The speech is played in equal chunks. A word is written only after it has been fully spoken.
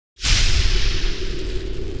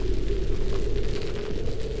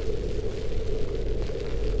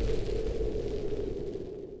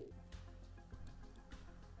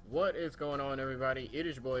What is going on, everybody? It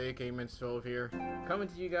is your boy AK Minstove here, coming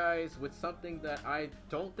to you guys with something that I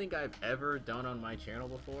don't think I've ever done on my channel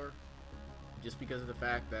before, just because of the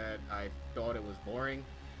fact that I thought it was boring,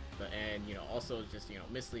 and also just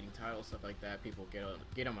misleading titles, stuff like that. People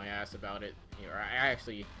get on my ass about it.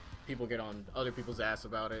 People get on other people's ass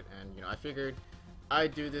about it, and I figured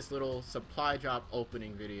I'd do this little supply drop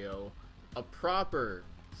opening video, a proper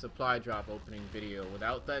supply drop opening video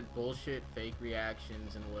without that bullshit fake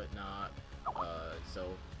reactions and whatnot. So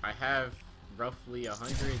I have roughly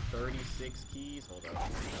 136 keys. Hold up, that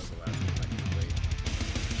was the last one I played.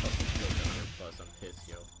 Plus, I'm pissed,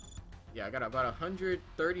 yo. Yeah, I got about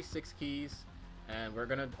 136 keys, and we're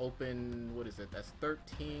gonna open, what is it? That's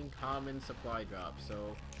 13 common supply drops.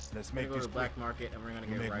 So let's go to the black market, and we're gonna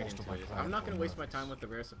get right into it. I'm not gonna waste my time with the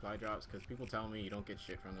rare supply drops because people tell me you don't get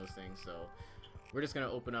shit from those things. So we're just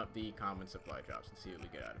gonna open up the common supply drops and see what we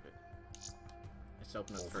get out of it. Let's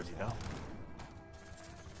open up the first one.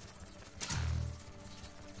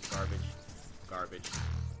 Garbage, garbage,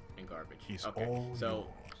 and garbage. Okay, so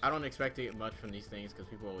I don't expect to get much from these things because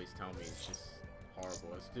people always tell me it's just horrible.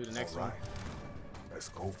 Let's do the next one. Let's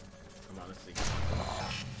go. Come on, let's see.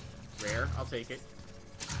 Rare, I'll take it.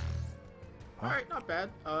 Alright, not bad.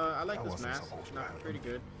 I like this mask. Not pretty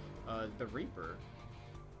good. The Reaper.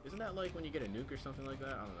 Isn't that like when you get a nuke or something like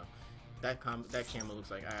that? I don't know. That camo looks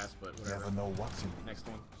like ass, but whatever. Never know what's in. Next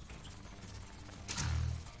one.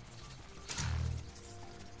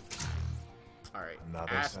 Alright.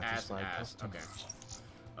 Ass. Okay.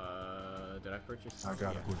 Did I purchase? I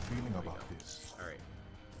got a good feeling about this. Alright.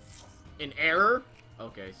 An error?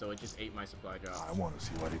 Okay, so it just ate my supply drop. I want to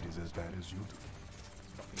see what it is as bad as you do.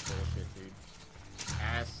 Fucking bullshit, dude.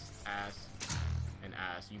 Ass. And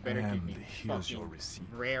ass. You better give me fucking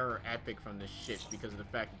rare or epic from this shit because of the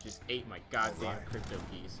fact it just ate my goddamn crypto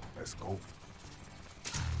keys. Let's go.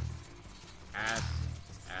 Ass,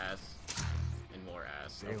 and more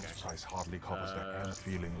ass. Sales price hardly covers that. I'm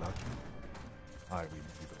feeling lucky. I will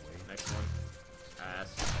lead the way. Next one.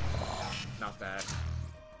 Ass. Not bad.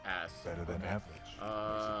 Ass. Better than average.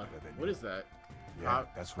 What is that? Yeah,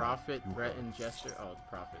 that's Profit, right. threat, and gesture. Oh,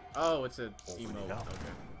 profit. Oh, it's a emote.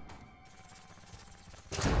 Okay.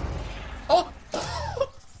 Oh!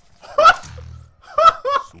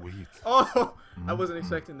 Sweet. Oh! I wasn't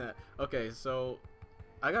expecting that. Okay, so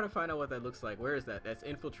I gotta find out what that looks like. Where is that? That's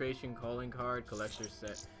infiltration, calling card, collector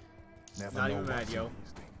set. Not even mad, yo.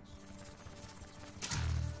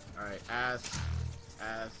 Alright, ass.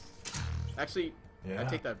 Actually, yeah, I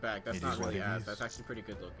take that back. That's not really ass. That's actually pretty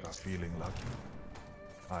good looking. I'm feeling lucky.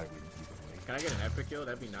 I will lead the way. Can I get an epic kill?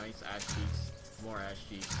 That'd be nice. Ass cheeks. More ass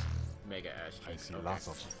cheeks. Mega ass cheeks. I see lots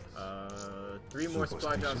of 3 more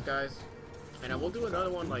supply drops, guys. And we'll do another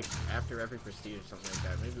one like after every prestige or something like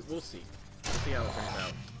that. Maybe we'll see. We'll see how it turns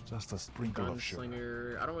out. Just a sprinkle of sugar.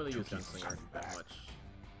 Gunslinger. I don't really use Gunslinger that much.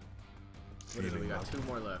 What is it? We got 2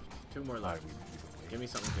 more left. 2 more left. Give me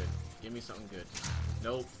something good. Give me something good.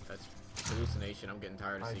 Nope. That's hallucination. I'm getting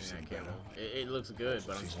tired of seeing that camo. It looks good,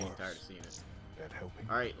 but I'm just getting tired of seeing it.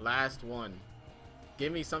 Alright, last one.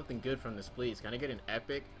 Give me something good from this, please. Can I get an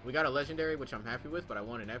epic? We got a legendary, which I'm happy with, but I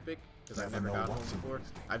want an epic because I've never got one before.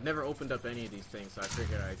 I've never opened up any of these things, so I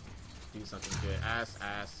figured I'd do something good. Ass,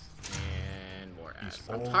 and more ass.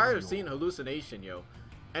 I'm tired of seeing hallucination, yo.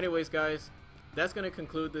 Anyways, guys, that's gonna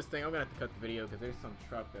conclude this thing. I'm gonna have to cut the video because there's some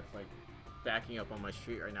truck that's like backing up on my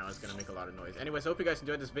street right now. It's gonna make a lot of noise. Anyways, I hope you guys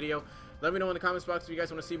enjoyed this video. Let me know in the comments box if you guys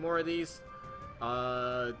want to see more of these.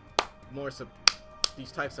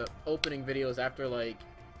 These types of opening videos after like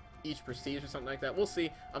each prestige or something like that. We'll see.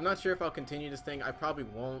 I'm not sure if I'll continue this thing. I probably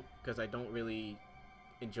won't because I don't really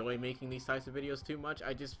enjoy making these types of videos too much.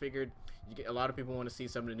 I just figured a lot of people want to see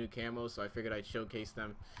some of the new camos, so I figured I'd showcase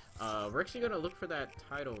them. We're actually gonna look for that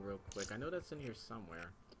title real quick. I know that's in here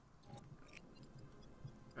somewhere.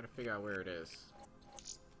 Gotta figure out where it is.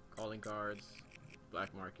 Calling cards,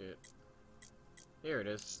 black market. Here it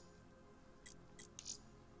is.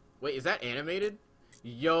 Wait, is that animated?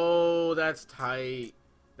 Yo, that's tight.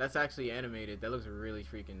 That's actually animated. That looks really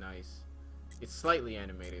freaking nice. It's slightly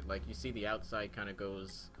animated. Like, you see the outside kind of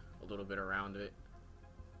goes a little bit around it.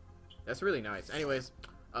 That's really nice. Anyways,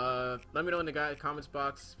 let me know in the comments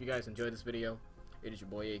box if you guys enjoyed this video. It is your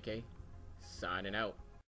boy AK, signing out.